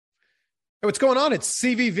Hey, what's going on? It's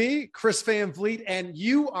CVV, Chris Van Vliet, and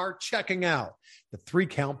you are checking out the 3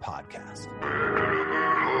 Count Podcast.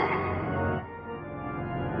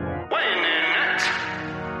 Weighing in at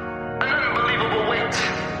an unbelievable weight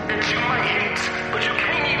that you might hate, but you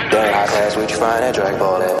can't even. Dang, I pass what you find that drag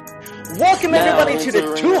ball at. Welcome everybody to the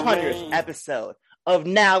 200th episode of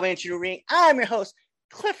Now Into the Ring. I'm your host,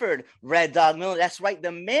 Clifford Red Dog Miller. That's right,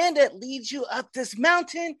 the man that leads you up this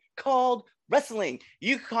mountain called wrestling.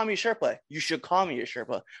 You can call me a Sherpa. You should call me a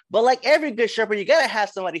Sherpa. But like every good Sherpa, you gotta have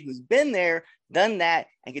somebody who's been there, done that,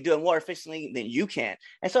 and can do it more efficiently than you can.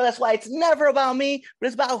 And so that's why it's never about me, but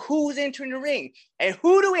it's about who's entering the ring. And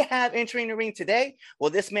who do we have entering the ring today?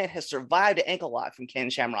 Well, this man has survived an ankle lock from Ken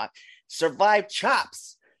Shamrock, survived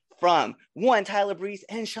chops from one Tyler Breeze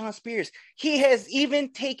and Sean Spears. He has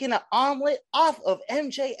even taken an omelet off of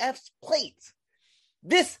MJF's plate.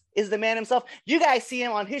 This is the man himself. You guys see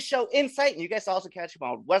him on his show Insight, and you guys also catch him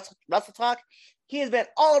on Wrestle Talk. He has been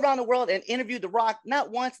all around the world and interviewed The Rock not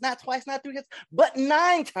once, not twice, not 3 times, but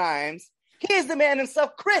 9 times. He is the man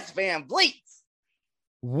himself, Chris Van Vliet.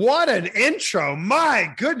 What an intro.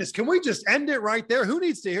 My goodness. Can we just end it right there? Who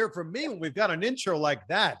needs to hear from me when we've got an intro like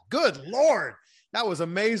that? Good Lord. That was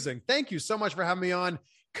amazing. Thank you so much for having me on.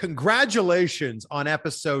 Congratulations on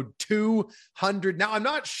episode 200. Now, I'm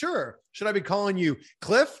not sure. Should I be calling you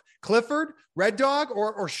Clifford, Red Dog,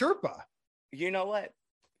 or Sherpa? You know what?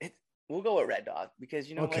 We'll go with Red Dog because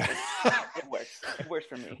you know what? It works. It works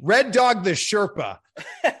for me. Red Dog the Sherpa.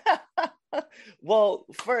 Well,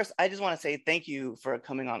 first, I just want to say thank you for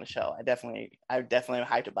coming on the show. I definitely am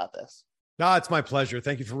hyped about this. No, it's my pleasure.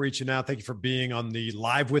 Thank you for reaching out. Thank you for being on the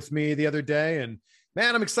live with me the other day. And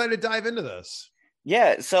man, I'm excited to dive into this.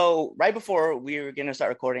 Yeah. So right before we were going to start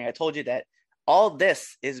recording, I told you that all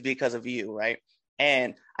this is because of you, right?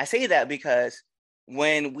 And I say that because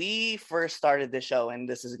when we first started this show, and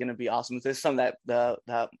this is going to be awesome, this is something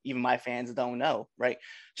that even my fans don't know, right?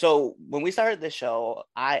 So when we started this show,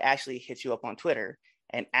 I actually hit you up on Twitter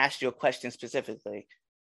and asked you a question specifically.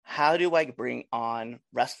 How do I bring on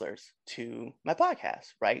wrestlers to my podcast,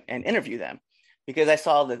 right? And interview them? Because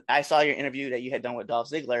I saw your interview that you had done with Dolph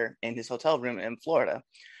Ziggler in his hotel room in Florida.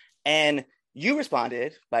 And you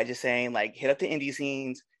responded by just saying, like, hit up the indie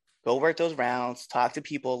scenes, go work those rounds, talk to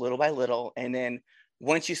people little by little. And then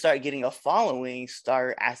once you start getting a following,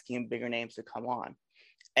 start asking bigger names to come on.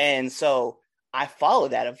 And so I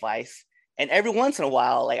followed that advice. And every once in a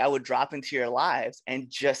while, like, I would drop into your lives and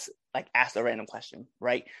just like ask a random question,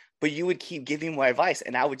 right? But you would keep giving more advice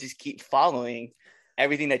and I would just keep following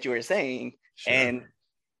everything that you were saying. Sure. And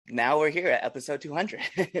now we're here at episode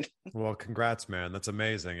 200. Well, congrats, man. That's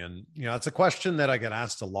amazing. And, you know, it's a question that I get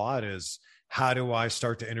asked a lot is, how do I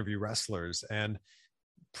start to interview wrestlers? And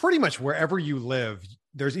pretty much wherever you live,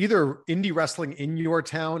 there's either indie wrestling in your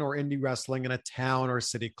town or indie wrestling in a town or a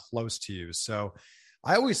city close to you. So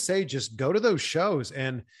I always say, just go to those shows.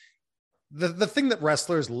 And the thing that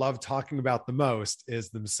wrestlers love talking about the most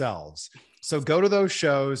is themselves. So go to those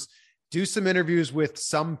shows, do some interviews with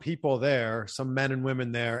some people there, some men and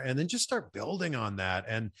women there, and then just start building on that.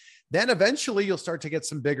 And then eventually you'll start to get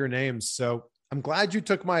some bigger names. So I'm glad you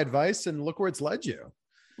took my advice and look where it's led you.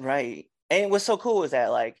 Right. And what's so cool is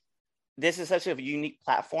that, like, this is such a unique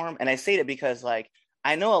platform. And I say that because, like,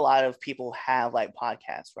 I know a lot of people have like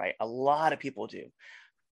podcasts, right? A lot of people do.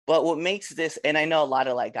 But what makes this, and I know a lot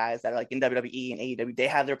of like guys that are like in WWE and AEW, they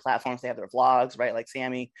have their platforms, they have their vlogs, right? Like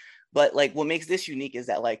Sammy. But like what makes this unique is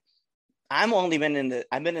that, like, I've been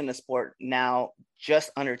in the sport now just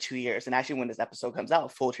under 2 years. And actually when this episode comes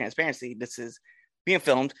out, full transparency, this is being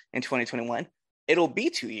filmed in 2021. It'll be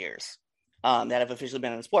 2 years that I've officially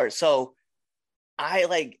been in the sport. So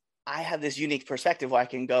I have this unique perspective where I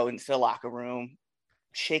can go into the locker room,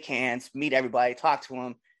 shake hands, meet everybody, talk to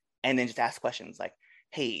them, and then just ask questions like,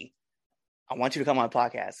 hey, I want you to come on a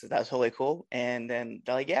podcast. That's totally cool. And then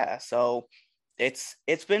they're like, yeah. So it's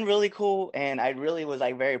been really cool. And I really was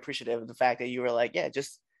like very appreciative of the fact that you were like, yeah,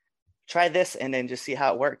 just try this and then just see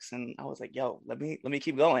how it works. And I was like, yo, let me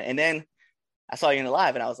keep going. And then I saw you in the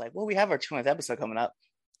live and I was like, well, we have our 200th episode coming up.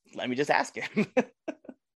 Let me just ask him.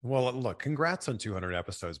 Well, look, congrats on 200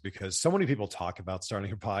 episodes, because so many people talk about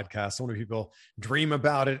starting a podcast. So many people dream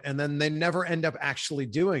about it and then they never end up actually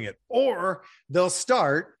doing it, or they'll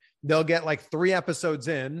get like 3 episodes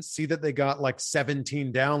in, see that they got like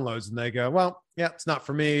 17 downloads and they go, well, yeah, it's not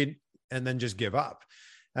for me. And then just give up.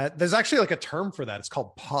 There's actually like a term for that. It's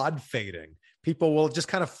called pod fading. People will just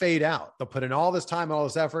kind of fade out. They'll put in all this time, all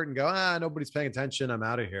this effort and go, nobody's paying attention. I'm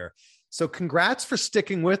out of here. So congrats for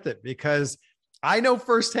sticking with it, because I know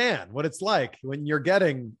firsthand what it's like when you're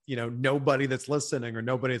getting, nobody that's listening or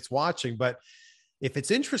nobody that's watching. But if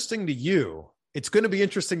it's interesting to you, it's going to be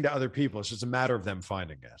interesting to other people. It's just a matter of them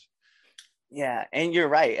finding it. Yeah, and you're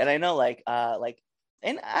right. And I know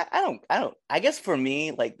and I guess for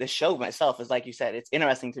me, like the show myself is like you said, it's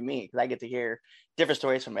interesting to me because I get to hear different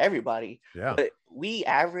stories from everybody. Yeah. But we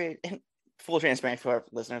average, and full transparency for our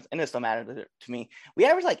listeners, and this don't matter to me, we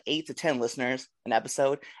average like 8 to 10 listeners an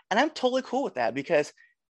episode. And I'm totally cool with that because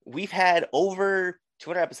we've had over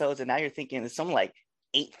 200 episodes, and now you're thinking it's something like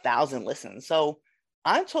 8,000 listens. So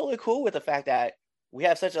I'm totally cool with the fact that we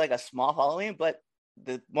have such like a small following, but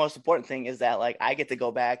the most important thing is that like I get to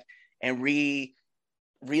go back and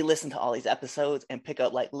re-listen to all these episodes and pick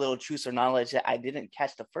up like little truths or knowledge that I didn't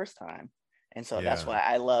catch the first time. And so that's why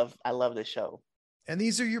I love this show. And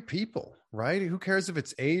these are your people, right? Who cares if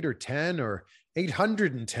it's 8 or 10 or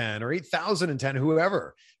 810 or 8,010,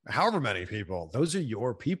 whoever, however many people, those are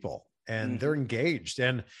your people and they're engaged.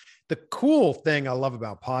 And the cool thing I love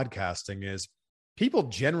about podcasting is people,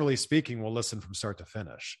 generally speaking, will listen from start to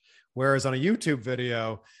finish. Whereas on a YouTube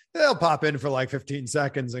video, they'll pop in for like 15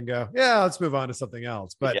 seconds and go, yeah, let's move on to something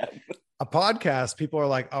else. But a podcast, people are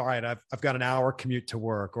like, all right, I've got an hour commute to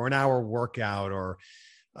work or an hour workout, or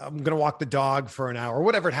I'm going to walk the dog for an hour, or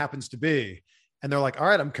whatever it happens to be. And they're like, all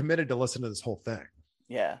right, I'm committed to listen to this whole thing.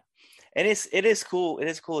 Yeah. And it is cool. It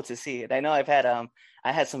is cool to see it. I know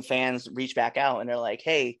I had some fans reach back out and they're like,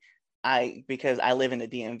 hey, because I live in the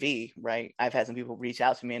DMV, right? I've had some people reach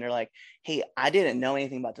out to me and they're like, hey, I didn't know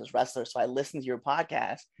anything about this wrestler. So I listened to your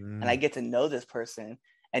podcast and I get to know this person.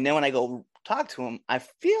 And then when I go talk to him, I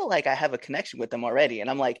feel like I have a connection with them already. And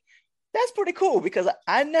I'm like, that's pretty cool because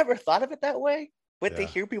I never thought of it that way. But to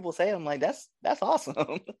hear people say it, I'm like, that's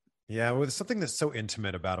awesome. Yeah, well, there's something that's so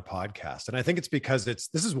intimate about a podcast. And I think it's because this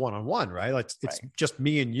is one-on-one, right? Like it's just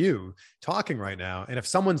me and you talking right now. And if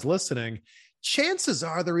someone's listening, chances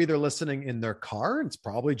are they're either listening in their car, and it's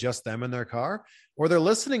probably just them in their car, or they're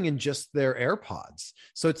listening in just their AirPods.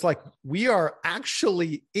 So it's like we are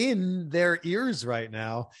actually in their ears right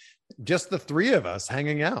now, just the three of us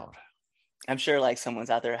hanging out. I'm sure like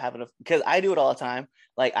someone's out there because I do it all the time.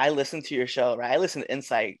 Like I listen to your show, right? I listen to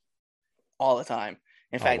Insight all the time.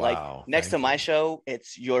 In fact, like next to my show,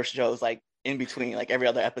 it's your show's like in between, like every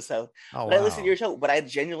other episode. I listen to your show, but I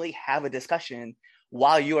genuinely have a discussion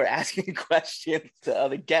while you are asking questions to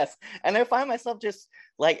other guests. And I find myself just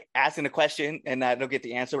like asking a question and I don't get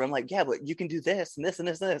the answer. But I'm like, yeah, but you can do this and this and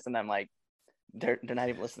this and this. And I'm like, they're not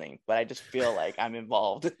even listening, but I just feel like I'm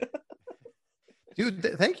involved.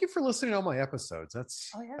 Dude, thank you for listening to all my episodes.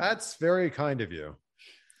 That's very kind of you.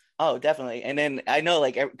 Oh, definitely. And then I know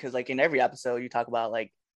like, because like in every episode you talk about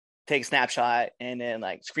like take a snapshot and then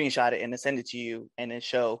like screenshot it and then send it to you and then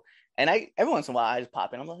show. And every once in a while I just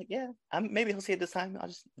pop in. I'm like, yeah, maybe he'll see it this time. I'll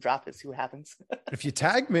just drop it, see what happens. If you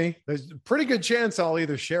tag me, there's a pretty good chance I'll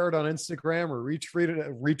either share it on Instagram or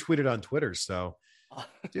retweet it on Twitter. So,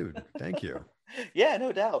 dude, thank you. Yeah,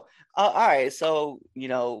 no doubt. All right, so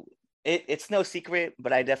it's no secret,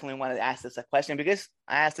 but I definitely wanted to ask this a question because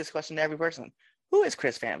I ask this question to every person: who is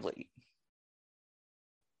Chris Van Vliet?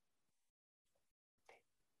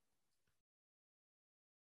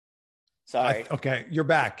 Sorry. Okay, you're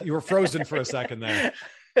back. You were frozen for a second there.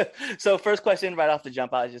 So first question right off the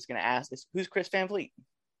jump, I was just going to ask is, who's Chris Van Vliet?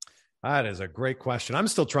 That is a great question. I'm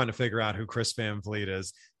still trying to figure out who Chris Van Vliet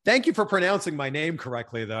is. Thank you for pronouncing my name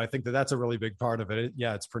correctly, though. I think that's a really big part of it.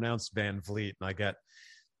 Yeah, it's pronounced Van Vliet, and I get,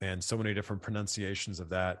 so many different pronunciations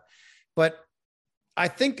of that. But I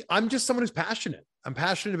think I'm just someone who's passionate. I'm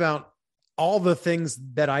passionate about all the things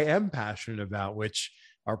that I am passionate about, which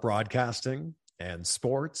are broadcasting and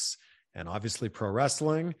sports and obviously pro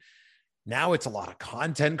wrestling. Now it's a lot of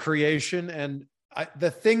content creation and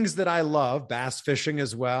the things that I love, bass fishing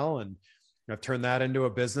as well. And I've turned that into a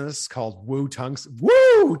business called Woo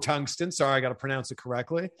Tungsten. Sorry, I got to pronounce it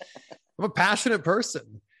correctly. I'm a passionate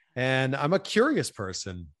person and I'm a curious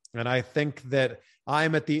person. And I think that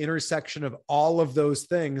I'm at the intersection of all of those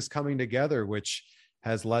things coming together, which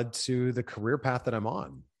has led to the career path that I'm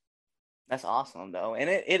on. That's awesome though. And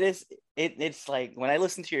it's like when I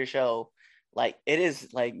listen to your show, like it is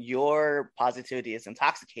like your positivity is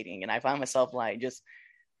intoxicating. And I find myself like just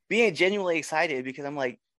being genuinely excited because I'm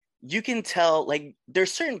like, you can tell like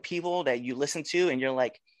there's certain people that you listen to and you're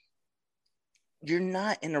like, you're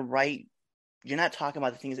not talking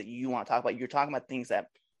about the things that you want to talk about. You're talking about things that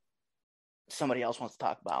somebody else wants to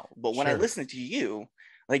talk about. But when I listen to you,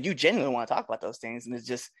 like you genuinely want to talk about those things. And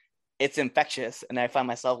it's infectious. And I find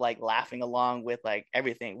myself like laughing along with like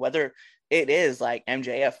everything, whether it is like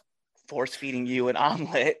MJF force feeding you an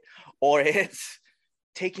omelet or it's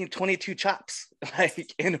taking 22 chops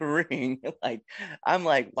like in a ring. Like, I'm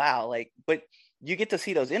like, wow. Like, but you get to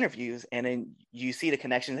see those interviews, and then you see the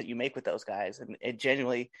connections that you make with those guys, and it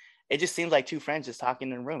just seems like two friends just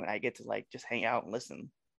talking in a room, and I get to like just hang out and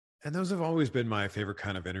listen. And those have always been my favorite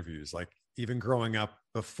kind of interviews. Like even growing up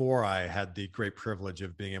before I had the great privilege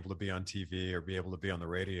of being able to be on TV or be able to be on the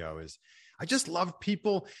radio, is I just loved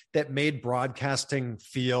people that made broadcasting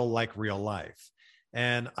feel like real life.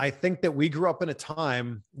 And I think that we grew up in a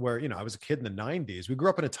time where, you know, I was a kid in the 90s. We grew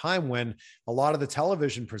up in a time when a lot of the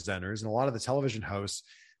television presenters and a lot of the television hosts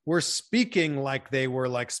were speaking like they were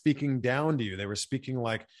like speaking down to you. They were speaking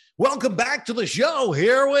like, welcome back to the show.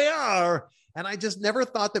 Here we are. And I just never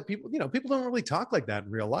thought that people, you know, people don't really talk like that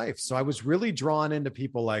in real life. So I was really drawn into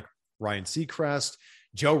people like Ryan Seacrest,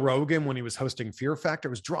 Joe Rogan, when he was hosting Fear Factor,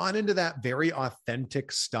 was drawn into that very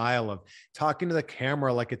authentic style of talking to the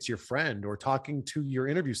camera like it's your friend, or talking to your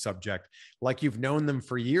interview subject like you've known them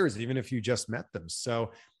for years, even if you just met them.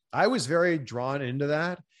 So I was very drawn into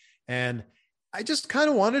that. And I just kind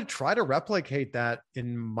of wanted to try to replicate that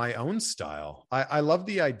in my own style. I love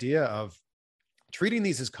the idea of treating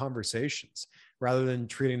these as conversations rather than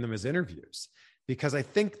treating them as interviews, because I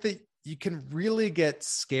think that you can really get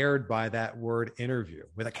scared by that word interview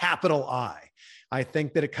with a capital I. I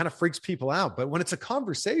think that it kind of freaks people out. But when it's a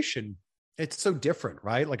conversation, it's so different,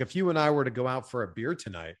 right? Like if you and I were to go out for a beer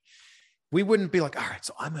tonight, we wouldn't be like, all right,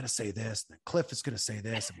 so I'm going to say this, and then Cliff is going to say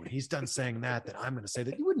this. And when he's done saying that, then I'm going to say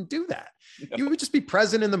that. You wouldn't do that. No. You would just be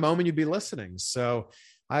present in the moment. You'd be listening. So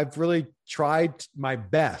I've really tried my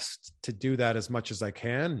best to do that as much as I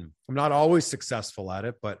can. I'm not always successful at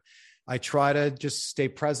it, but I try to just stay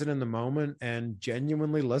present in the moment and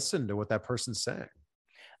genuinely listen to what that person's saying.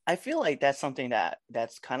 I feel like that's something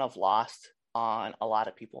that's kind of lost on a lot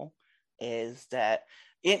of people, is that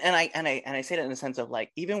and I say that in the sense of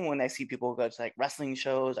like, even when I see people go to like wrestling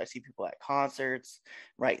shows, I see people at concerts,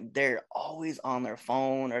 right? They're always on their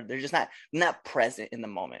phone, or they're just not present in the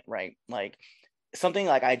moment, right? Like something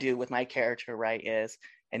like I do with my character, right, is,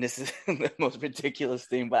 and this is the most ridiculous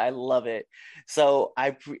thing, but I love it. So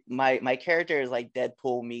my character is like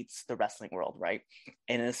Deadpool meets the wrestling world, right?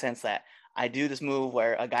 And in the sense that I do this move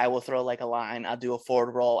where a guy will throw like a line, I'll do a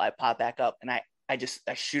forward roll, I pop back up, and I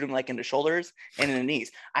shoot him like in the shoulders and in the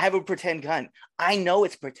knees. I have a pretend gun. I know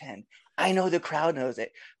it's pretend. I know the crowd knows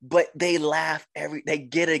it, but they laugh they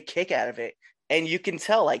get a kick out of it. And you can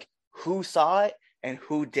tell like who saw it and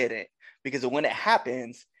who didn't, because when it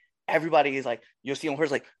happens, everybody is like, you'll see them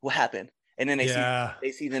first, like, what happened? And then they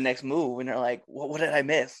see the next move and they're like, what did I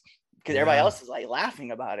miss? Because everybody else is like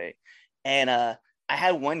laughing about it. And I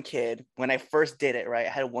had one kid, when I first did it, right? I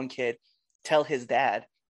had one kid tell his dad,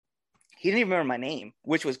 he didn't even remember my name,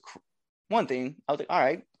 which was one thing. I was like, all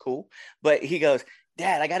right, cool. But he goes,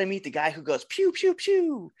 Dad, I got to meet the guy who goes, pew, pew,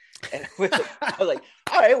 pew. And I was like,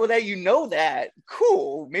 all right, well, that you know that.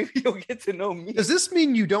 Cool. Maybe you'll get to know me. Does this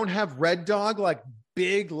mean you don't have Red Dog, like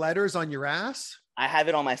big letters on your ass? I have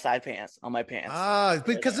it on my side pants, on my pants.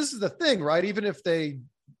 Because this is the thing, right? Even if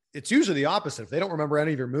it's usually the opposite. If they don't remember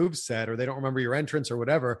any of your moves set, or they don't remember your entrance or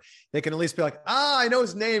whatever, they can at least be like, I know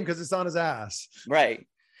his name because it's on his ass. Right.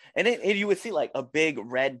 And you would see like a big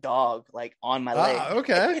red dog like on my leg.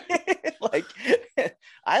 Okay. Like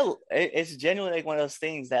it's genuinely like one of those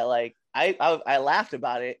things that like I laughed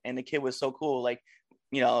about it, and the kid was so cool. Like,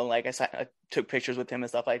 you know, like I took pictures with him and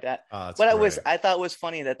stuff like that. But great. I thought it was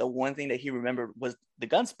funny that the one thing that he remembered was the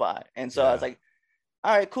gun spot. And so I was like,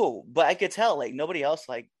 all right, cool. But I could tell like nobody else,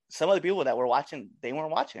 like some of the people that were watching, they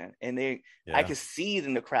weren't watching. And I could see it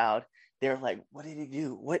in the crowd. They're like, what did he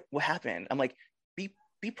do? What happened? I'm like,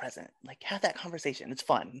 be present, like have that conversation. It's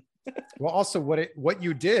fun. Well, also what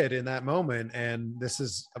you did in that moment, and this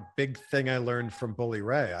is a big thing I learned from Bully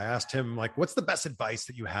Ray. I asked him like, what's the best advice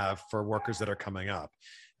that you have for workers that are coming up?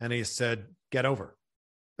 And he said, get over.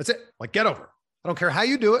 That's it. Like, get over. I don't care how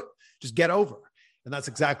you do it. Just get over. And that's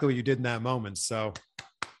exactly what you did in that moment. So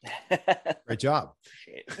great job.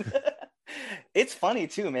 It's funny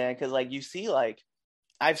too, man. Cause like you see, like,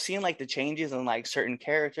 I've seen like the changes in like certain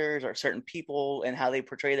characters or certain people and how they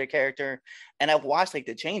portray their character. And I've watched like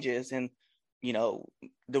the changes, and, you know,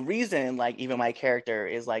 the reason like even my character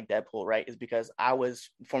is like Deadpool, right, is because I was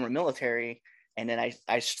former military, and then I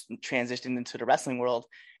transitioned into the wrestling world.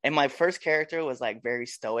 And my first character was like very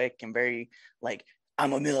stoic and very like,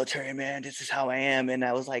 I'm a military man. This is how I am. And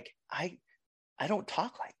I was like, I don't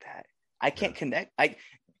talk like that. I can't connect. I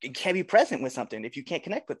can't be present with something if you can't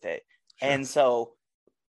connect with it. Sure. And so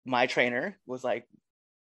my trainer was like,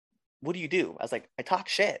 what do you do? I was like, I talk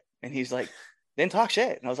shit. And he's like, then talk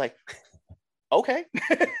shit. And I was like, okay.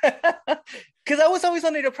 Because I was always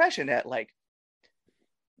under the impression that like,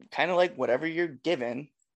 kind of like whatever you're given,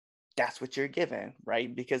 that's what you're given,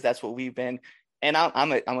 right? Because that's what we've been and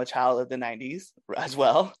I'm a child of the 90s as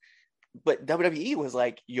well. But WWE was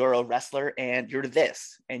like, you're a wrestler and you're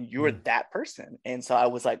this and you're that person. And so I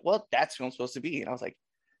was like, well, that's who I'm supposed to be. And I was like,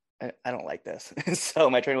 I don't like this. And so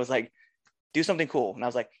my trainer was like, do something cool. And I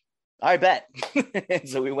was like, I bet. And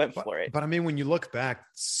so we went for it. But I mean, when you look back,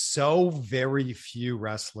 so very few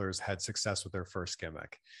wrestlers had success with their first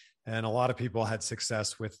gimmick. And a lot of people had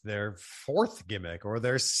success with their fourth gimmick or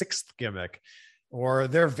their sixth gimmick or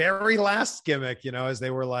their very last gimmick, as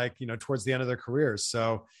they were like, towards the end of their careers.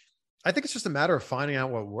 So I think it's just a matter of finding out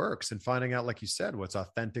what works and finding out, like you said, what's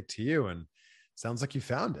authentic to you. And it sounds like you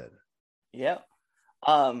found it. Yeah.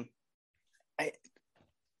 I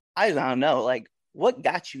don't know, like, what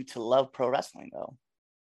got you to love pro wrestling though?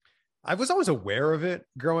 I was always aware of it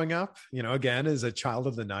growing up, again, as a child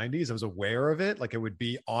of the 90s, I was aware of it. Like it would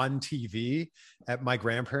be on TV at my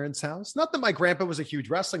grandparents' house. Not that my grandpa was a huge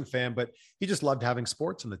wrestling fan, but he just loved having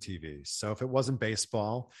sports on the TV. So if it wasn't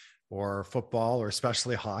baseball or football, or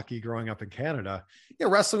especially hockey growing up in Canada,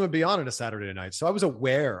 wrestling would be on a Saturday night. So I was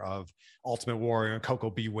aware of Ultimate Warrior and Coco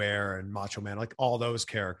Beware and Macho Man, like all those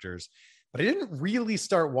characters. But I didn't really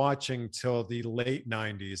start watching till the late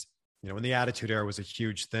 90s, when the Attitude Era was a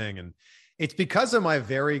huge thing. And it's because of my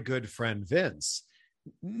very good friend, Vince.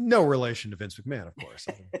 No relation to Vince McMahon, of course.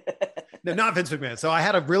 No, not Vince McMahon. So I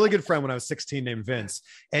had a really good friend when I was 16 named Vince.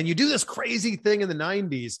 And you do this crazy thing in the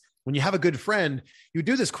 90s. When you have a good friend, you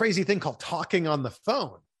do this crazy thing called talking on the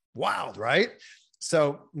phone. Wild, right?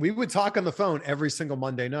 So we would talk on the phone every single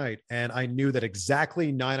Monday night. And I knew that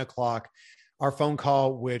exactly 9:00, our phone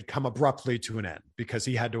call would come abruptly to an end because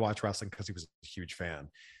he had to watch wrestling because he was a huge fan.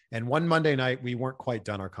 And one Monday night, we weren't quite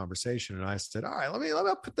done our conversation. And I said, all right, let me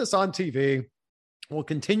put this on TV. We'll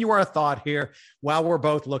continue our thought here while we're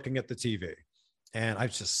both looking at the TV. And I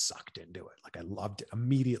just sucked into it. Like I loved it,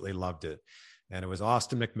 immediately loved it. And it was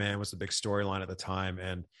Austin McMahon was the big storyline at the time.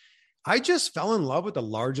 And I just fell in love with the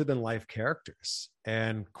larger than life characters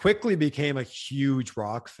and quickly became a huge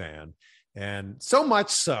Rock fan. And so much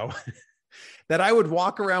so that I would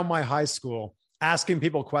walk around my high school asking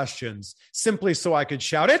people questions simply so I could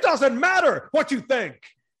shout, "It doesn't matter what you think,"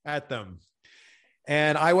 at them.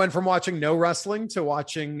 And I went from watching no wrestling to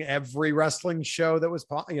watching every wrestling show that was,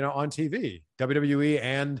 on TV, WWE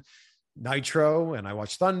and Nitro. And I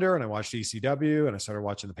watched Thunder and I watched ECW and I started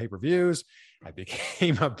watching the pay-per-views. I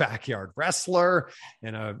became a backyard wrestler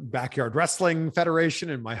in a backyard wrestling federation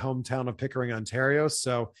in my hometown of Pickering, Ontario.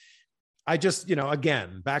 So I just,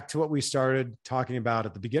 again, back to what we started talking about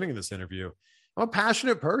at the beginning of this interview, I'm a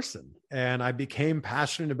passionate person and I became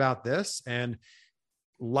passionate about this. And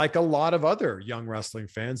like a lot of other young wrestling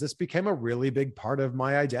fans, this became a really big part of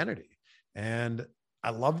my identity. And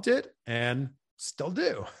I loved it and still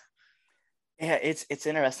do. Yeah, it's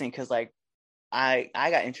interesting because like I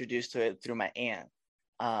got introduced to it through my aunt.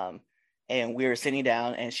 And we were sitting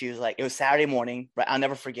down and she was like, it was Saturday morning, right? I'll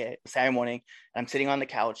never forget. Saturday morning, and I'm sitting on the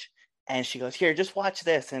couch and she goes, "Here, just watch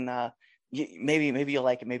this. And maybe you'll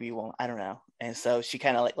like it, maybe you won't. I don't know." And so she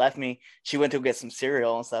kind of like left me. She went to get some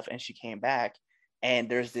cereal and stuff, and she came back. And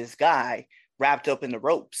there's this guy wrapped up in the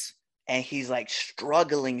ropes, and he's like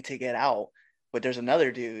struggling to get out. But there's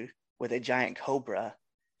another dude with a giant cobra,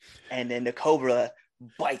 and then the cobra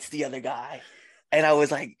bites the other guy. And I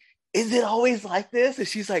was like, "Is it always like this?" And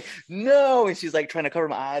she's like, "No." And she's like trying to cover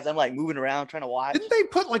my eyes. I'm like moving around trying to watch. Didn't they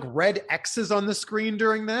put like red X's on the screen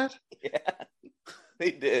during that? Yeah,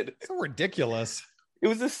 they did. So ridiculous. It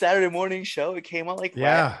was a Saturday morning show. It came on like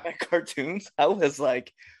Yeah. right after cartoons. I was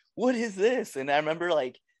like, what is this? And I remember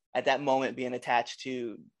like at that moment being attached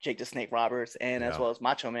to Jake the Snake Roberts and as well as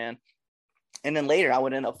Macho Man. And then later I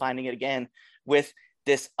would end up finding it again with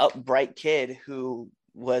this upright kid who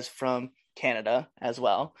was from Canada as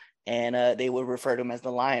well. And they would refer to him as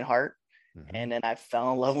the Lionheart. Mm-hmm. And then I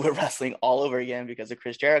fell in love with wrestling all over again because of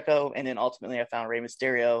Chris Jericho. And then ultimately I found Rey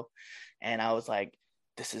Mysterio. And I was like,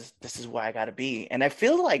 this is where I got to be. And I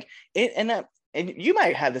feel like it, and you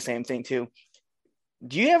might have the same thing too.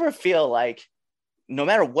 Do you ever feel like no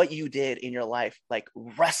matter what you did in your life, like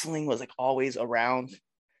wrestling was like always around,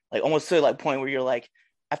 like almost to like point where you're like,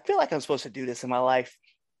 I feel like I'm supposed to do this in my life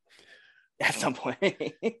at some point?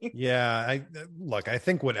 Yeah. I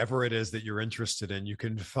think whatever it is that you're interested in, you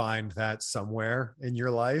can find that somewhere in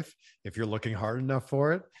your life if you're looking hard enough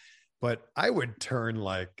for it. But I would turn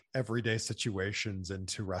like everyday situations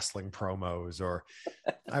into wrestling promos, or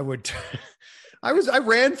I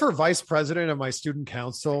ran for vice president of my student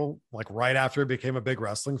council, like right after I became a big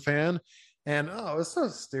wrestling fan. And it was so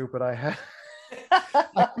stupid. I had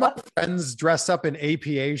my friends dress up in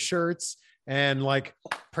APA shirts and like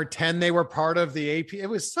pretend they were part of the AP. It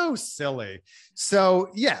was so silly. So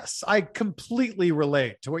yes, I completely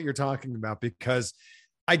relate to what you're talking about because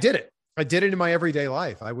I did it. I did it in my everyday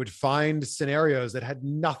life. I would find scenarios that had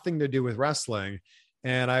nothing to do with wrestling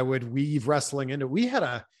and I would weave wrestling into. We had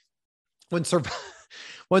a when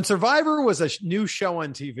when Survivor was a new show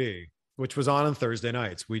on TV, which was on Thursday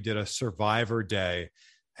nights, we did a Survivor day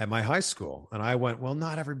at my high school. And I went, well,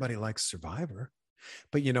 not everybody likes Survivor,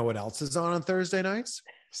 but you know what else is on Thursday nights?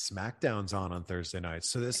 SmackDown's on Thursday nights.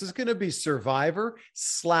 So this is going to be Survivor /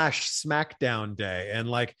 SmackDown day. And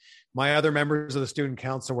like my other members of the student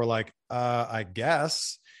council were like, I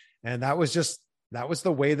guess. And that was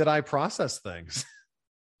the way that I process things.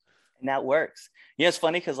 And that works. You know, it's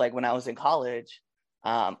funny because like when I was in college,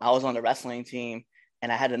 I was on the wrestling team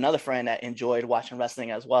and I had another friend that enjoyed watching wrestling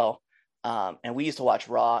as well. And we used to watch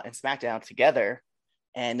Raw and SmackDown together.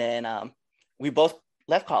 And then we both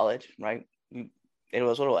left college, right? It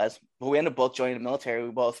was what it was. But we ended up both joining the military.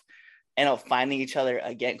 We both ended up finding each other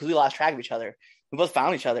again because we lost track of each other. We both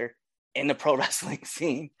found each other in the pro wrestling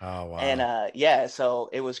scene. Oh, wow. And so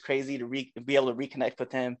it was crazy to be able to reconnect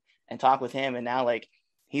with him and talk with him. And now like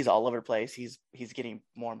he's all over the place. He's getting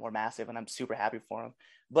more and more massive and I'm super happy for him.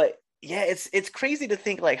 But yeah, it's crazy to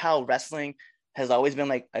think like how wrestling has always been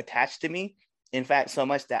like attached to me. In fact, so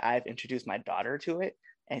much that I've introduced my daughter to it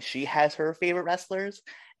and she has her favorite wrestlers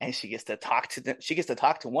and she gets to talk to them. She gets to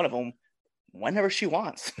talk to one of them whenever she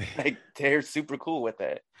wants. Like they're super cool with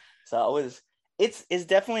it. So it's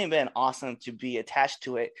definitely been awesome to be attached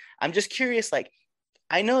to it. I'm just curious, like,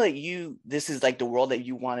 I know that this is like the world that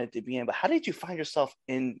you wanted to be in, but how did you find yourself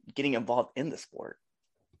in getting involved in the sport?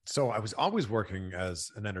 So I was always working as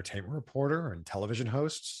an entertainment reporter and television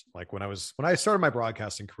host. Like when I started my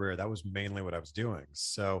broadcasting career, that was mainly what I was doing.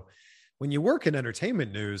 So when you work in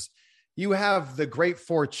entertainment news, you have the great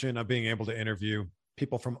fortune of being able to interview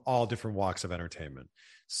people from all different walks of entertainment.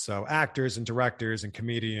 So actors and directors and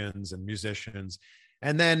comedians and musicians.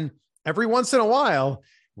 And then every once in a while,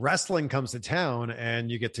 wrestling comes to town and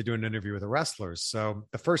you get to do an interview with the wrestlers. So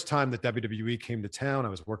the first time that WWE came to town, I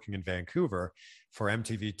was working in Vancouver for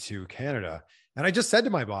MTV2 Canada. And I just said to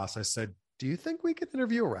my boss, I said, do you think we could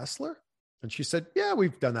interview a wrestler? And she said, yeah,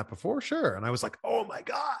 we've done that before. Sure. And I was like, oh my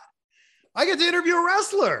God, I get to interview a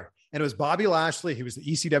wrestler. And it was Bobby Lashley. He was the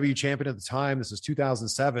ECW champion at the time. This was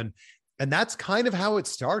 2007. And that's kind of how it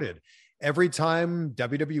started. Every time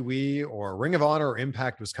WWE or Ring of Honor or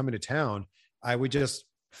Impact was coming to town, I would just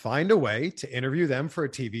find a way to interview them for a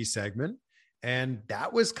TV segment. And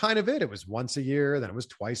that was kind of it. It was once a year, then it was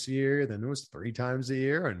twice a year, then it was 3 times a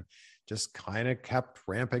year, and just kind of kept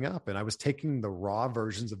ramping up. And I was taking the raw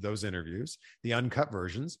versions of those interviews, the uncut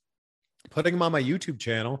versions, putting them on my YouTube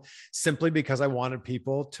channel simply because I wanted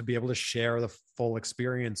people to be able to share the full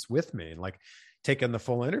experience with me and like taking the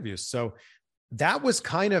full interviews. So that was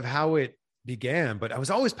kind of how it began. But I was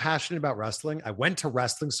always passionate about wrestling. I went to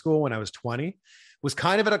wrestling school when I was 20. Was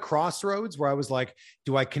kind of at a crossroads where I was like,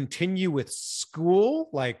 do I continue with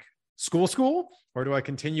school, like school, or do I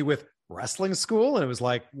continue with wrestling school? And it was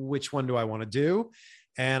like, which one do I want to do?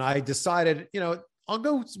 And I decided, I'll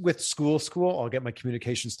go with school. I'll get my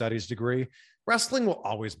communication studies degree. Wrestling will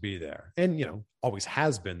always be there and, always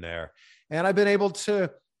has been there. And I've been able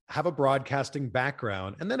to have a broadcasting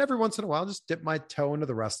background. And then every once in a while, just dip my toe into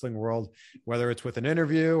the wrestling world, whether it's with an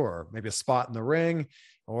interview or maybe a spot in the ring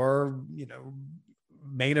or,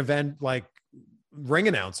 main event, like ring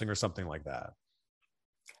announcing or something like that.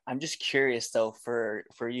 I'm just curious though, for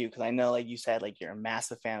you, because I know, like you said, like you're a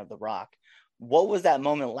massive fan of The Rock. What was that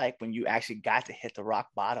moment like when you actually got to hit the rock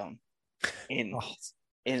bottom in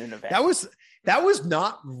an event? That was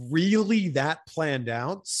not really that planned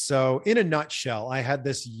out. So in a nutshell, I had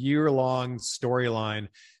this year-long storyline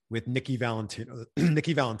with Nikki Valentino.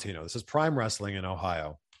 This is Prime Wrestling in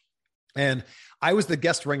Ohio. And I was the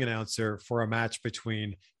guest ring announcer for a match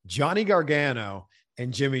between Johnny Gargano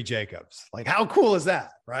and Jimmy Jacobs. Like, how cool is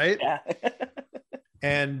that, right? Yeah.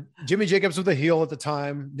 And Jimmy Jacobs was the heel at the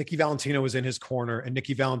time. Nikki Valentino was in his corner, and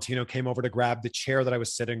Nikki Valentino came over to grab the chair that I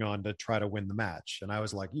was sitting on to try to win the match. And I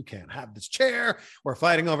was like, you can't have this chair. We're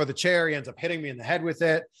fighting over the chair. He ends up hitting me in the head with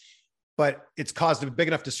it. But it's caused a big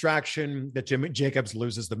enough distraction that Jimmy Jacobs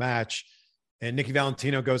loses the match. And Nikki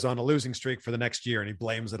Valentino goes on a losing streak for the next year, and he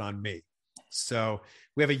blames it on me. So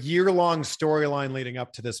we have a year-long storyline leading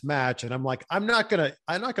up to this match. And I'm like, I'm not gonna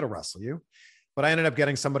wrestle you. But I ended up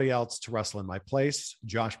getting somebody else to wrestle in my place,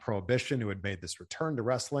 Josh Prohibition, who had made this return to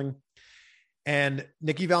wrestling. And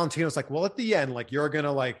Nikki Valentino's like, well, at the end, like, you're going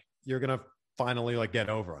to finally like get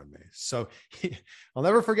over on me. So I'll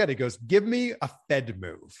never forget. He goes, give me a Fed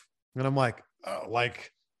move. And I'm like, oh,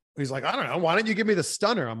 like he's like, I don't know. Why don't you give me the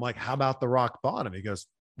stunner? I'm like, how about the rock bottom? He goes,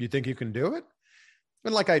 you think you can do it?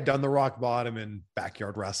 And like I'd done the rock bottom in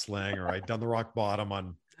backyard wrestling, or I'd done the rock bottom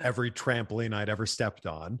on every trampoline I'd ever stepped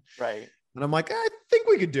on. Right. And I'm like, I think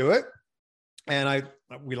we could do it. And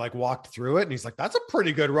we like walked through it, and he's like, that's a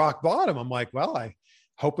pretty good rock bottom. I'm like, well, I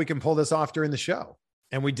hope we can pull this off during the show.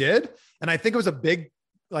 And we did. And I think it was a big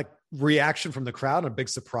like reaction from the crowd and a big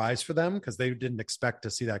surprise for them because they didn't expect to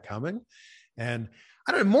see that coming. And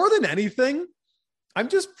I don't know, more than anything, I'm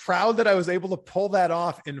just proud that I was able to pull that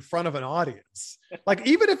off in front of an audience. Like,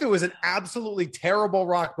 even if it was an absolutely terrible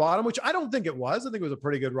rock bottom, which I don't think it was, I think it was a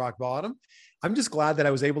pretty good rock bottom. I'm just glad that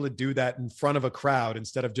I was able to do that in front of a crowd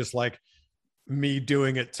instead of just like me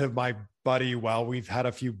doing it to my buddy while we've had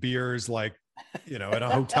a few beers, like, you know, in a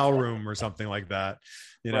hotel room or something like that,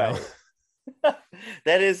 you know? Right.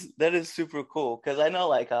 That is super cool. Cause I know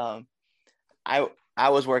like, I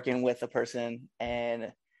was working with a person,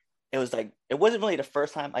 and it was like, it wasn't really the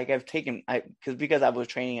first time like I've taken, because I was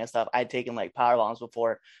training and stuff, I'd taken like power bombs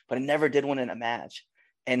before, but I never did one in a match.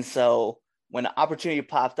 And so when the opportunity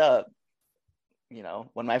popped up, you know,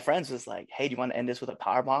 when my friends was like, hey, do you want to end this with a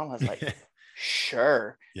power bomb? I was like,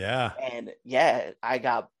 sure. Yeah. And yeah,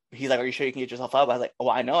 he's like, are you sure you can get yourself up? I was like, oh,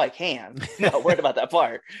 I know I can. Not worried about that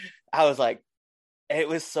part. I was like, it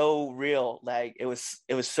was so real. Like it was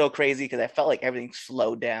so crazy because I felt like everything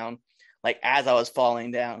slowed down, like as I was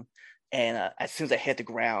falling down. And as soon as I hit the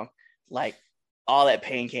ground, like all that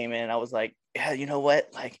pain came in. I was like, yeah, you know what?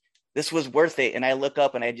 Like this was worth it. And I look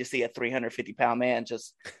up and I just see a 350-pound man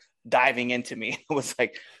just diving into me. It was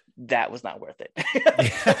like, that was not worth it.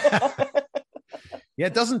 Yeah,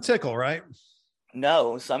 it doesn't tickle, right?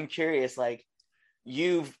 No. So I'm curious, like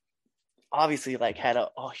you've obviously like had a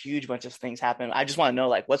huge bunch of things happen. I just want to know,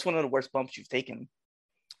 like, what's one of the worst bumps you've taken?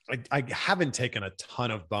 I haven't taken a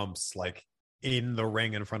ton of bumps like in the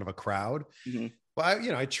ring in front of a crowd, but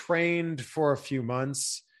I trained for a few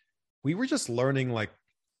months. We were just learning like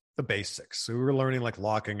the basics. So we were learning like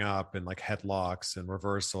locking up and like headlocks and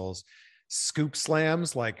reversals, scoop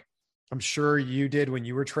slams. Like I'm sure you did when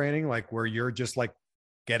you were training, like where you're just like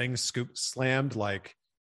getting scoop slammed, like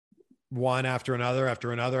one after another,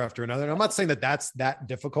 after another, after another. And I'm not saying that that's that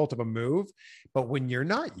difficult of a move, but when you're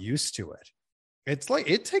not used to it, it's like,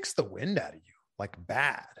 it takes the wind out of you, like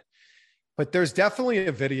bad. But there's definitely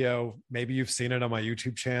a video, maybe you've seen it on my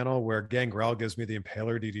YouTube channel, where Gangrel gives me the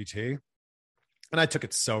Impaler DDT. And I took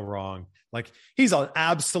it so wrong. Like he's an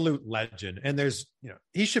absolute legend. And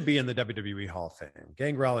he should be in the WWE Hall of Fame.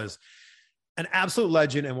 Gangrel is an absolute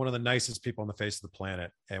legend and one of the nicest people on the face of the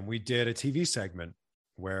planet. And we did a TV segment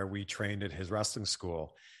where we trained at his wrestling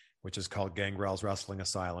school, which is called Gangrel's Wrestling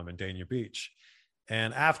Asylum in Dania Beach.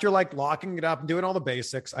 And after like locking it up and doing all the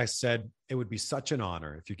basics, I said, it would be such an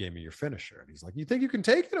honor if you gave me your finisher. And he's like, you think you can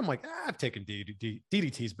take it? I'm like, I've taken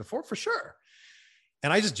DDTs before for sure.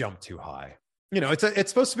 And I just jumped too high. You know, it's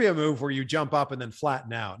supposed to be a move where you jump up and then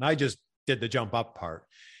flatten out. And I just did the jump up part.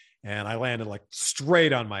 And I landed like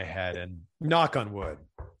straight on my head, and knock on wood,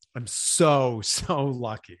 I'm so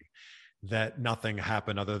lucky that nothing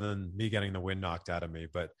happened other than me getting the wind knocked out of me.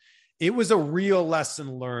 But it was a real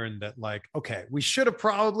lesson learned that like, okay, we should have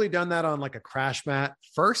probably done that on like a crash mat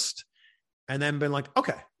first and then been like,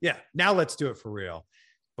 okay, yeah, now let's do it for real.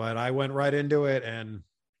 But I went right into it and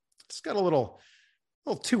just got a little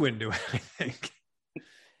too into it, I think.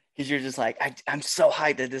 Because you're just like, I'm so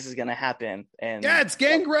hyped that this is going to happen. And yeah, it's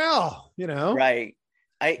Gangrel, you know? Right.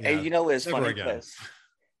 It's funny again. because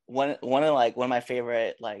one of my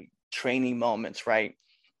favorite like training moments, right?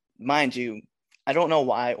 Mind you, I don't know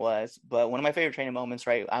why it was, but one of my favorite training moments,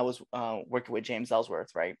 right? I was working with James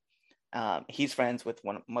Ellsworth, right? He's friends with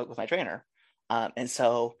with my trainer. And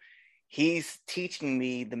so he's teaching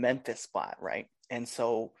me the Memphis spot, right? And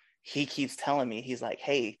so he keeps telling me, he's like,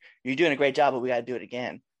 hey, you're doing a great job, but we got to do it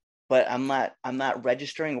again. But I'm not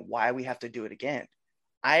registering why we have to do it again.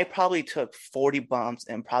 I probably took 40 bumps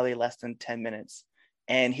in probably less than 10 minutes.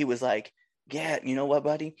 And he was like, yeah, you know what,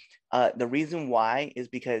 buddy? The reason why is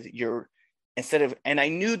because and I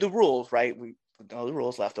knew the rules, right? We know the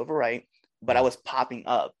rules, left over right, but I was popping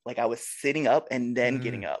up. Like I was sitting up and then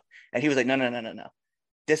getting up. And he was like, no.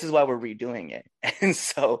 This is why we're redoing it. And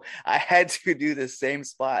so I had to do the same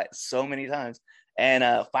spot so many times. And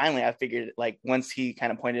finally I figured, like, once he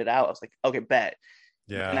kind of pointed it out, I was like, okay, bet.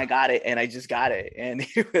 Yeah. And I got it. And I just got it. And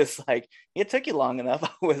he was like, it took you long enough.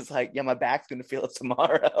 I was like, yeah, my back's going to feel it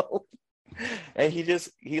tomorrow. And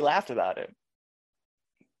he laughed about it.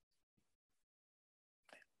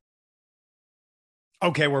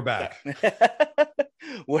 Okay, we're back.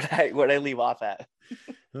 What'd I leave off at?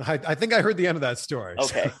 I think I heard the end of that story.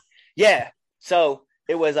 Okay. So. Yeah. So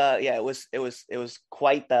It was it was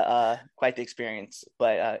quite the experience,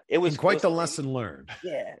 but it was and quite it was the lesson learned.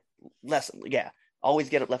 yeah, lesson, yeah. Always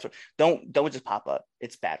get it left. Don't just pop up.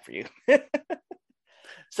 It's bad for you.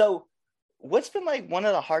 So, what's been like one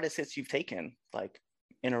of the hardest hits you've taken, like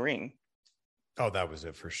in a ring? Oh, that was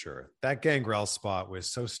it for sure. That Gangrel spot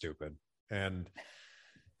was so stupid, and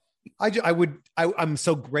I'm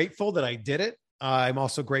so grateful that I did it. I'm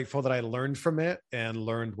also grateful that I learned from it and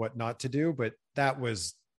learned what not to do. But that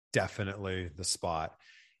was definitely the spot.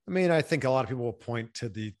 I mean, I think a lot of people will point to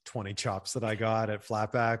the 20 chops that I got at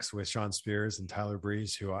Flatbacks with Sean Spears and Tyler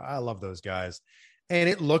Breeze, who I love those guys. And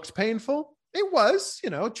it looked painful. It was,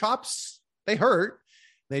 chops, they hurt.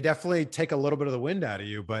 They definitely take a little bit of the wind out of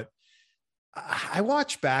you. But I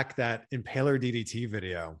watched back that Impaler DDT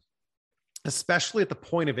video, especially at the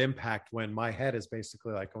point of impact when my head is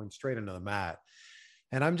basically like going straight into the mat.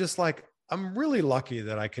 And I'm just like, I'm really lucky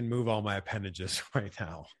that I can move all my appendages right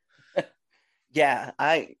now. Yeah,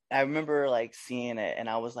 I remember like seeing it and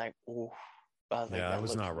I was like, oh, Yeah, it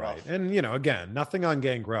was not rough. right. And, again, nothing on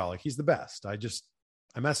Gangrel. Like, he's the best. I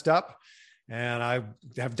messed up and I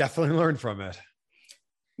have definitely learned from it.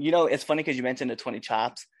 It's funny because you mentioned the 20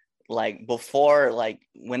 chops. Like before, like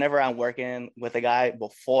whenever I'm working with a guy,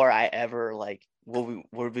 before I ever like we'll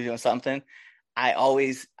be doing something, I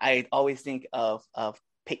always think of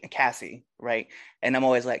Peyton Cassie, right? And I'm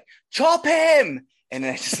always like, chop him. And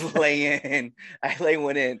then I just I lay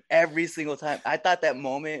one in every single time. I thought that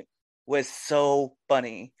moment was so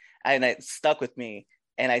funny and it stuck with me.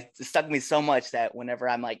 And it stuck with me so much that whenever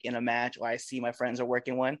I'm like in a match or I see my friends are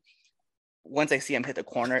working one, once I see him hit the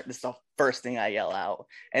corner, this is the first thing I yell out.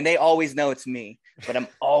 And they always know it's me, but I'm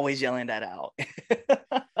always yelling that out.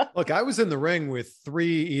 Look, I was in the ring with 3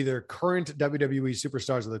 either current WWE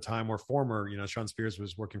superstars at the time or former, Sean Spears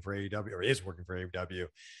was working for AEW or is working for AEW.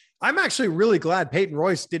 I'm actually really glad Peyton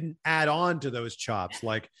Royce didn't add on to those chops.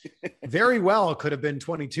 Like, very well could have been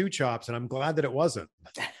 22 chops, and I'm glad that it wasn't.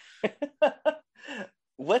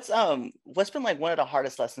 What's been like one of the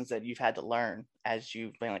hardest lessons that you've had to learn as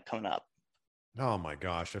you've been like coming up? Oh my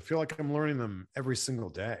gosh. I feel like I'm learning them every single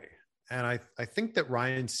day. And I think that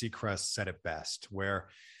Ryan Seacrest said it best, where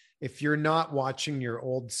if you're not watching your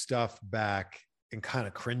old stuff back and kind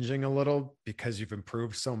of cringing a little because you've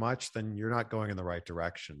improved so much, then you're not going in the right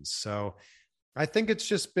direction. So I think it's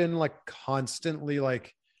just been like constantly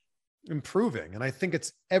like improving. And I think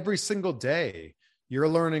it's every single day you're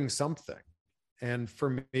learning something. And for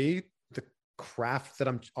me, the craft that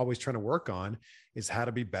I'm always trying to work on is how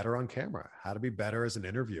to be better on camera, how to be better as an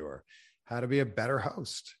interviewer, how to be a better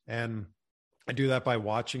host. And I do that by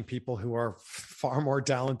watching people who are far more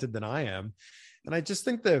talented than I am. And I just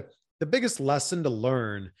think the biggest lesson to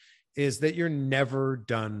learn is that you're never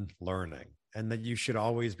done learning and that you should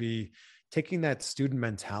always be taking that student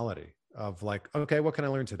mentality of like, okay, what can I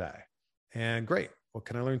learn today? And great, what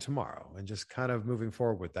can I learn tomorrow? And just kind of moving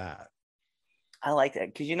forward with that. I like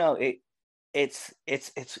that because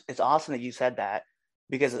it's awesome that you said that,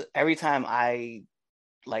 because every time I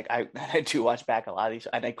do watch back a lot of these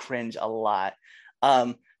and I cringe a lot.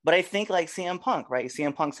 But I think like CM Punk, right?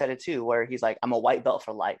 CM Punk said it too, where he's like, I'm a white belt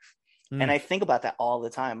for life. And I think about that all the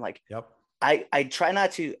time. Like, yep. I try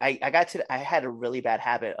not to, I had a really bad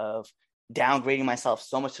habit of downgrading myself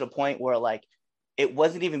so much to the point where like, it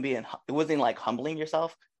wasn't like humbling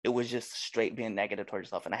yourself. It was just straight being negative towards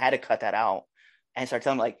yourself. And I had to cut that out and start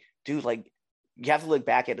telling like, dude, like you have to look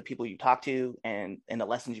back at the people you talk to and the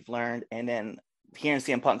lessons you've learned. And then hearing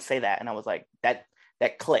CM Punk say that, and I was like, that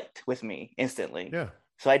clicked with me instantly. Yeah.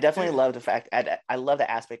 So I definitely love the fact, I love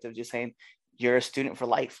the aspect of just saying you're a student for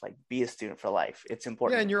life, like be a student for life. It's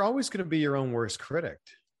important. Yeah, and you're always going to be your own worst critic.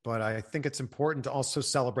 But I think it's important to also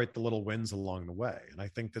celebrate the little wins along the way. And I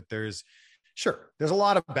think that there's a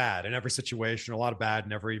lot of bad in every situation, a lot of bad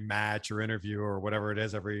in every match or interview or whatever it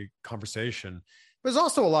is, every conversation. There's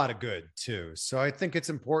also a lot of good too. So I think it's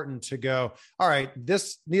important to go, all right,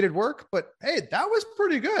 this needed work, but hey, that was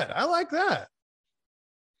pretty good. I like that.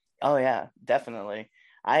 Oh yeah, definitely.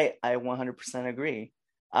 I 100% agree.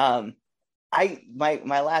 My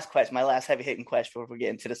last question, my last heavy hitting question before we get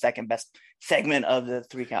into the second best segment of the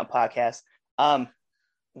 3 Count podcast.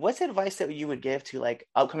 What's advice that you would give to like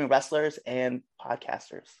upcoming wrestlers and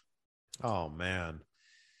podcasters? Oh man,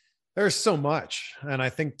 there's so much. And I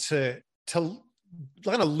think to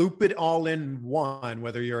kind of loop it all in one,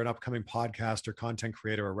 whether you're an upcoming podcaster, content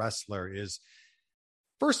creator, or wrestler, is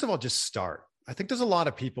first of all, just start. I think there's a lot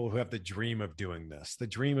of people who have the dream of doing this, the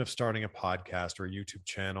dream of starting a podcast or a YouTube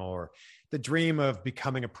channel, or the dream of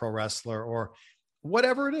becoming a pro wrestler, or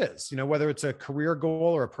whatever it is, whether it's a career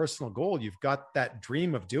goal or a personal goal, you've got that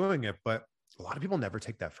dream of doing it. But a lot of people never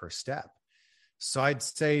take that first step. So I'd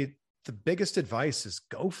say the biggest advice is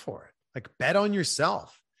go for it. Like, bet on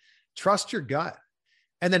yourself, trust your gut,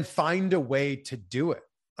 and then find a way to do it.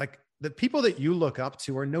 Like, the people that you look up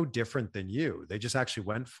to are no different than you. They just actually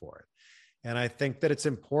went for it. And I think that it's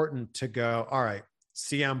important to go, all right,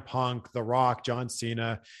 CM Punk, The Rock, John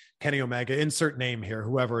Cena, Kenny Omega, insert name here,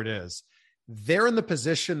 whoever it is. They're in the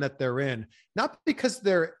position that they're in, not because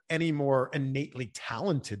they're any more innately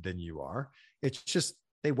talented than you are. It's just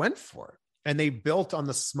they went for it and they built on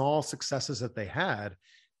the small successes that they had.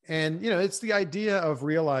 And, it's the idea of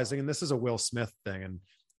realizing, and this is a Will Smith thing, and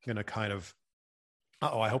going to kind of,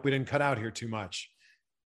 I hope we didn't cut out here too much.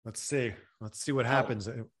 Let's see what happens.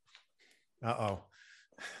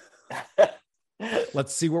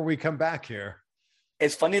 Let's see where we come back here.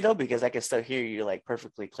 It's funny though, because I can still hear you like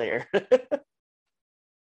perfectly clear.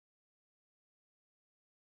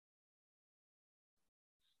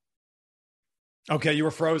 Okay, you were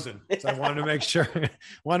frozen. So I wanted to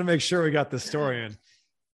make sure we got the story in.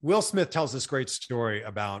 Will Smith tells this great story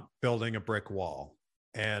about building a brick wall.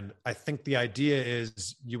 And I think the idea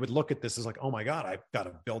is you would look at this as like, oh my God, I've got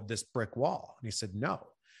to build this brick wall. And he said, no,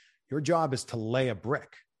 your job is to lay a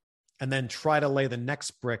brick and then try to lay the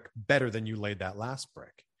next brick better than you laid that last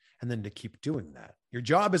brick. And then to keep doing that. Your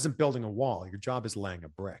job isn't building a wall. Your job is laying a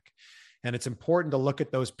brick. And it's important to look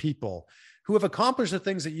at those people who have accomplished the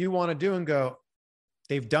things that you want to do and go,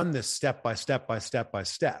 they've done this step by step by step by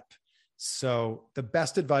step. So the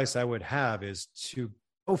best advice I would have is to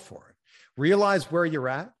go for it. Realize where you're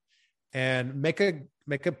at and make a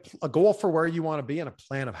goal for where you want to be and a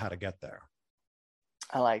plan of how to get there.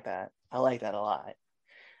 I like that. I like that a lot.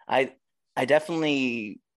 I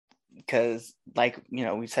definitely, because like,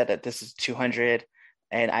 we said that this is 200,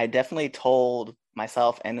 and I definitely told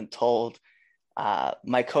myself and then told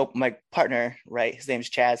my partner, right? His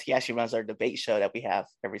name's Chaz. He actually runs our debate show that we have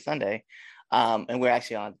every Sunday. And we're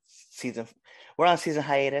actually on season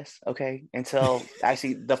hiatus, okay, until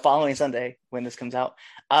actually the following Sunday when this comes out.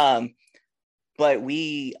 But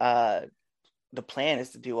we, the plan is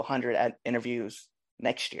to do 100 interviews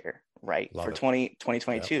next year, right? Love for it.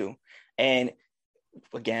 2022. Yep. And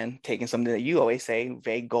again, taking something that you always say,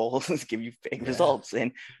 vague goals give you vague results.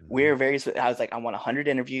 And we're I was like, I want 100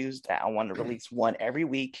 interviews, that I want to release one every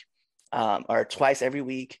week, or twice every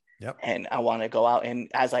week. Yep. And I want to go out, and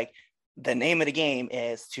I was like, the name of the game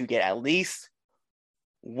is to get at least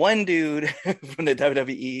one dude from the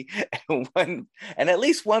WWE and at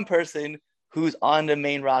least one person who's on the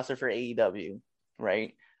main roster for AEW,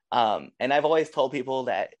 right? And I've always told people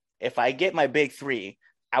that if I get my big three,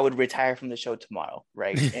 I would retire from the show tomorrow,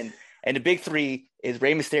 right? and the big three is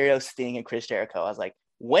Rey Mysterio, Sting, and Chris Jericho. I was like,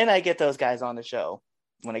 when I get those guys on the show,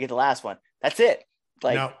 when I get the last one, that's it.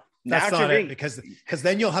 Like, no, that's not it, because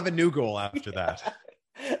then you'll have a new goal after that.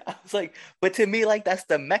 I was like, but to me, like, that's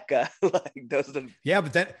the Mecca. Like, those are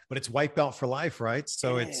but it's white belt for life, right?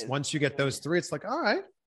 So it's once you get those three, it's like, all right,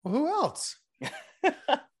 well, who else?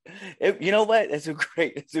 You know what? It's a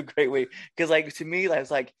great way, because like, to me,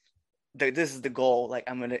 it's like, this is the goal. Like,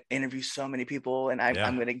 I'm going to interview so many people, and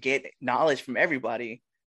I'm going to get knowledge from everybody,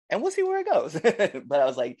 and we'll see where it goes. But I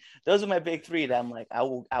was like, those are my big three that I'm like, I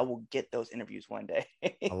will get those interviews one day.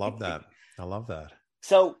 I love that.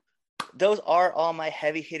 So those are all my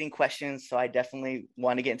heavy hitting questions. So I definitely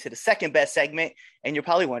want to get into the second best segment. And you're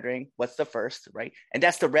probably wondering, what's the first, right? And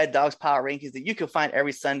that's the Red Dogs Power Rankings that you can find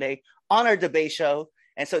every Sunday on our debate show.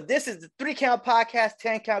 And so this is the 3 Count Podcast,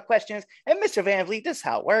 10 count questions. And Mr. Van Vliet, this is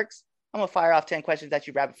how it works. I'm going to fire off 10 questions at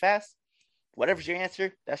you rapid fast. Whatever's your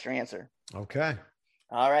answer, that's your answer. Okay.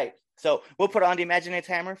 All right. So we'll put on the imaginary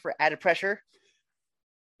timer for added pressure.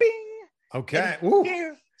 Bing. Okay.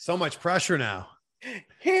 Here, so much pressure now.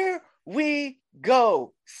 Here we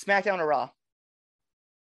go. SmackDown or Raw?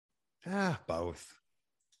 Both.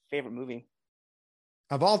 Favorite movie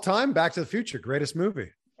of all time? Back to the Future, greatest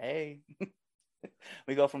movie. Hey,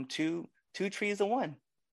 we go from two trees to one,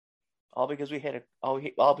 all because we hit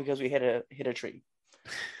a tree.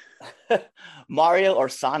 Mario or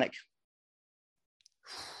Sonic?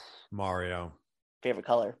 Mario. Favorite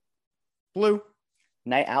color? Blue.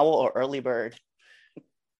 Night owl or early bird?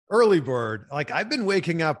 Early bird. Like, I've been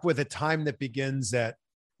waking up with a time that begins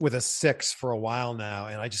with a 6 for a while now.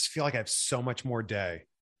 And I just feel like I have so much more day.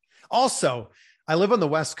 Also, I live on the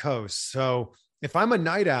West Coast. So if I'm a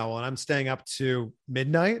night owl and I'm staying up to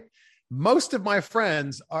midnight, most of my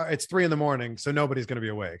friends it's 3 a.m. So nobody's going to be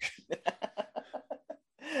awake.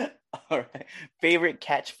 All right. Favorite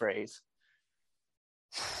catchphrase?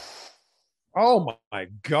 Oh my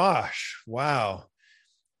gosh. Wow.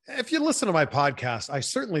 If you listen to my podcast, I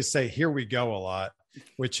certainly say "here we go" a lot,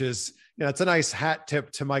 which is it's a nice hat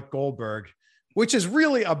tip to Mike Goldberg, which is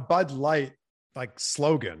really a Bud Light like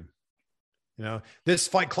slogan. This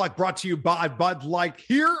Fight Club brought to you by Bud Light.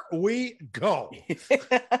 Here we go.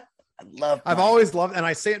 I've always loved, and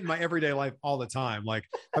I say it in my everyday life all the time. Like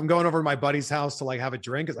I'm going over to my buddy's house to like have a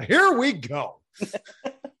drink. It's like, here we go.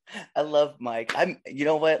 I love Mike. You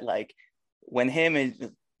know what? Like when him and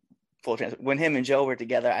Joe were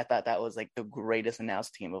together, I thought that was like the greatest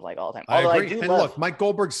announced team of like all time. Although I agree. Look, Mike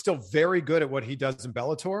Goldberg's still very good at what he does in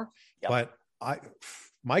Bellator, but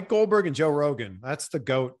Mike Goldberg and Joe Rogan, that's the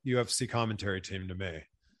GOAT UFC commentary team to me.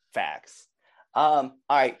 Facts. All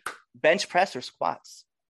right. Bench press or squats?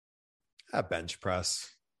 Bench press.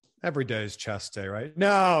 Every day is chest day, right?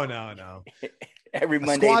 No. Every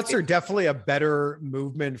Monday. Squats are definitely a better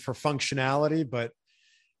movement for functionality, but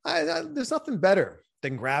there's nothing better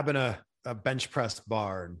than grabbing a bench press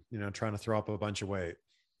bar and, trying to throw up a bunch of weight.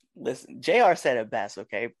 Listen, JR said it best,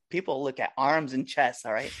 okay? People look at arms and chest,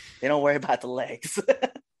 all right? They don't worry about the legs.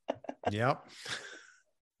 Yep.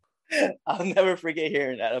 I'll never forget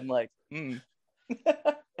hearing that. I'm like,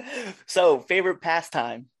 So, favorite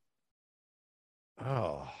pastime?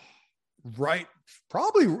 Oh, right.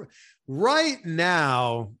 Probably right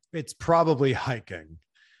now, it's probably hiking.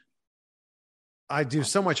 I do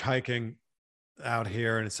so much hiking out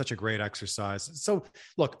here, and it's such a great exercise. So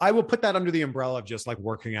look, I will put that under the umbrella of just like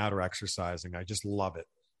working out or exercising. I just love it.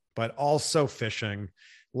 But also fishing,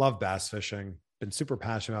 love bass fishing, been super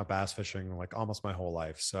passionate about bass fishing like almost my whole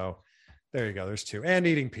life. So there you go. There's 2, and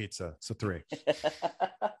eating pizza. So 3.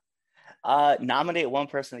 Nominate one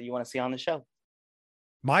person that you want to see on the show.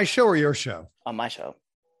 My show or your show? On my show.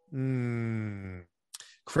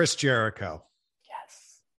 Chris Jericho.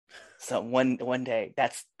 Yes. So one day,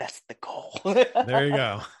 that's the goal. There you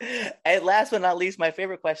go. And last but not least, my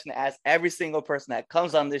favorite question to ask every single person that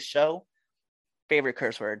comes on this show: favorite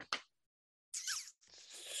curse word?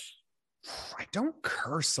 I don't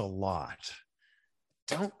curse a lot.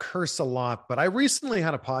 But I recently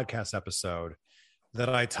had a podcast episode that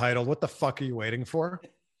I titled, "What the fuck are you waiting for?"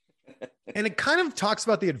 And it kind of talks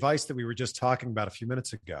about the advice that we were just talking about a few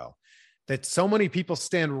minutes ago, that so many people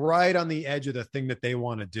stand right on the edge of the thing that they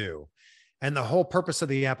want to do. And the whole purpose of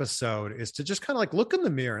the episode is to just kind of like look in the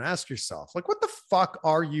mirror and ask yourself, like, what the fuck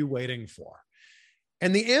are you waiting for?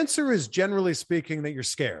 And the answer is, generally speaking, that you're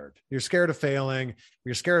scared. You're scared of failing.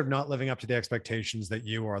 You're scared of not living up to the expectations that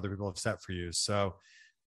you or other people have set for you. So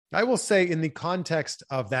I will say, in the context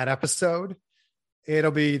of that episode,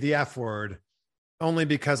 it'll be the F word, only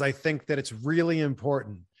because I think that it's really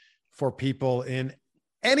important for people in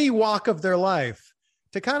any walk of their life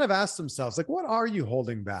to kind of ask themselves, like, what are you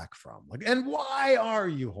holding back from? Like, and why are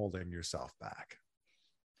you holding yourself back?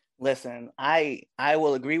 Listen, I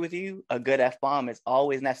will agree with you. A good F-bomb is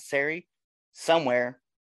always necessary somewhere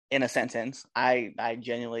in a sentence. I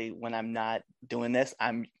genuinely, when I'm not doing this,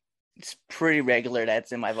 it's pretty regular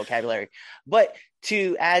that's in my vocabulary. But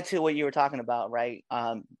to add to what you were talking about, right?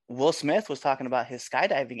 Will Smith was talking about his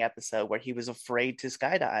skydiving episode where he was afraid to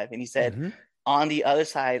skydive. And he said, on the other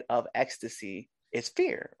side of ecstasy is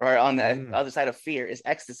fear, or on the other side of fear is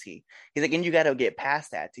ecstasy. He's like, and you got to get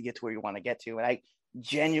past that to get to where you want to get to. And I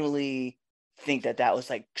genuinely think that was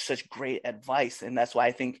like such great advice. And that's why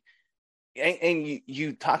I think, and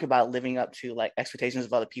you talk about living up to like expectations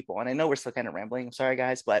of other people. And I know we're still kind of rambling. I'm sorry,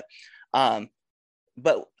 guys, but I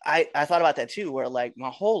thought about that too, where like my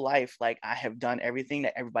whole life, like I have done everything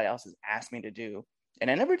that everybody else has asked me to do,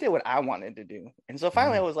 and I never did what I wanted to do. And so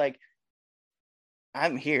finally I was like,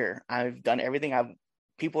 I'm here. I've done everything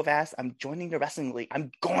people have asked. I'm joining the wrestling league. I'm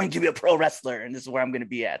going to be a pro wrestler, and this is where I'm going to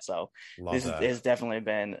be at. So this has definitely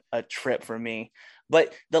been a trip for me.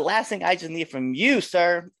 But the last thing I just need from you,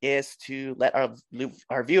 sir, is to let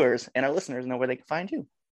our viewers and our listeners know where they can find you.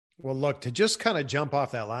 Well, look, to just kind of jump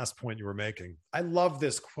off that last point you were making, I love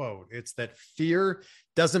this quote. It's that fear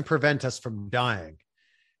doesn't prevent us from dying.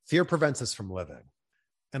 Fear prevents us from living.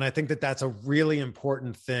 And I think that that's a really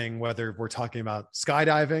important thing, whether we're talking about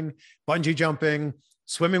skydiving, bungee jumping,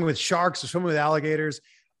 swimming with sharks or swimming with alligators,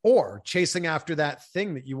 or chasing after that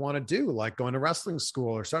thing that you want to do, like going to wrestling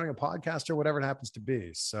school or starting a podcast or whatever it happens to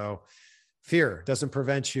be. So fear doesn't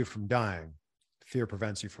prevent you from dying. Fear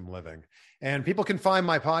prevents you from living. And people can find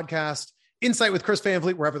my podcast, Insight with Chris Van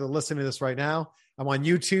Vliet, wherever they're listening to this right now. I'm on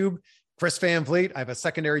YouTube, Chris Van Vliet. I have a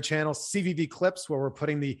secondary channel, CVV Clips, where we're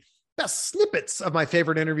putting the best snippets of my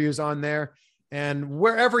favorite interviews on there. And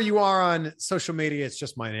wherever you are on social media, it's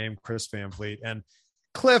just my name, Chris Van Vliet. And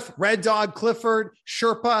Cliff, Red Dog, Clifford,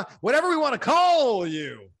 Sherpa, whatever we want to call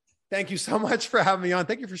you. Thank you so much for having me on.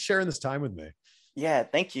 Thank you for sharing this time with me. Yeah,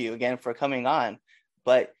 thank you again for coming on.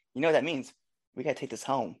 But you know what that means? we got to take this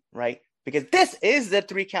home, right? Because this is the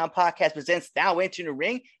 3 Count Podcast presents Now Entering the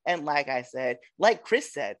Ring. And like I said, like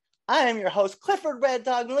Chris said, I am your host, Clifford Red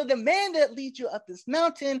Dog Miller, the man that leads you up this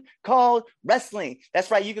mountain called wrestling.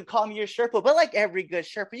 That's right, you can call me your Sherpa, but like every good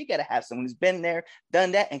Sherpa, you got to have someone who's been there,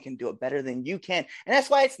 done that, and can do it better than you can. And that's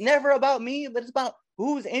why it's never about me, but it's about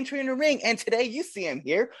who's entering the ring. And today you see him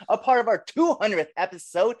here, a part of our 200th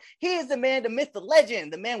episode. He is the man, the myth, the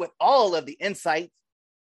legend, the man with all of the insights,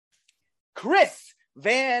 Chris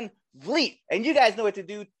Van Vleit. And you guys know what to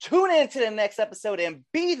do. Tune in to the next episode and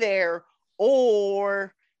be there,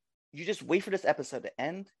 or you just wait for this episode to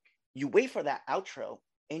end. You wait for that outro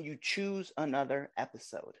and you choose another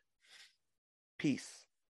episode. Peace.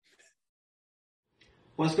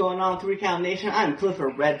 What's going on, 3 Count Nation? I'm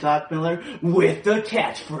Clifford Red Dog Miller with the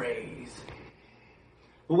catchphrase.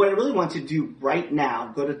 But what I really want to do right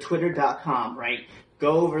now, go to twitter.com, right?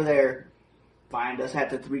 Go over there, find us at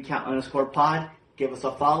the 3count_pod. Give us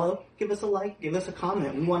a follow, give us a like, give us a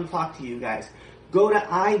comment. We want to talk to you guys. Go to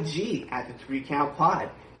IG at the 3 Count Pod.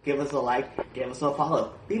 Give us a like, give us a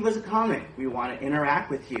follow. Leave us a comment. We want to interact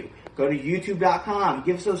with you. Go to youtube.com,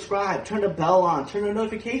 give us a subscribe, turn the bell on, turn the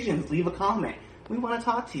notifications, leave a comment. We want to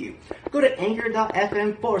talk to you. Go to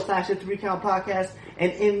anchor.fm/the 3 Count Podcast,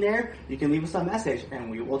 and in there, you can leave us a message, and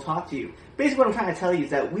we will talk to you. Basically, what I'm trying to tell you is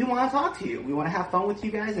that we want to talk to you. We want to have fun with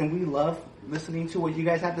you guys, and we love listening to what you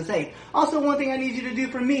guys have to say. Also, one thing I need you to do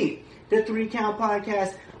for me, the 3 Count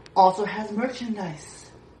Podcast also has merchandise.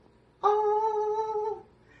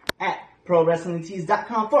 At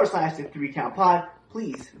ProWrestlingTees.com/the 3 Count Pod.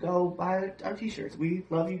 Please go buy our t-shirts. We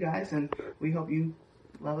love you guys, and we hope you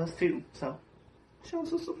love us too. So, show us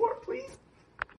some support, please.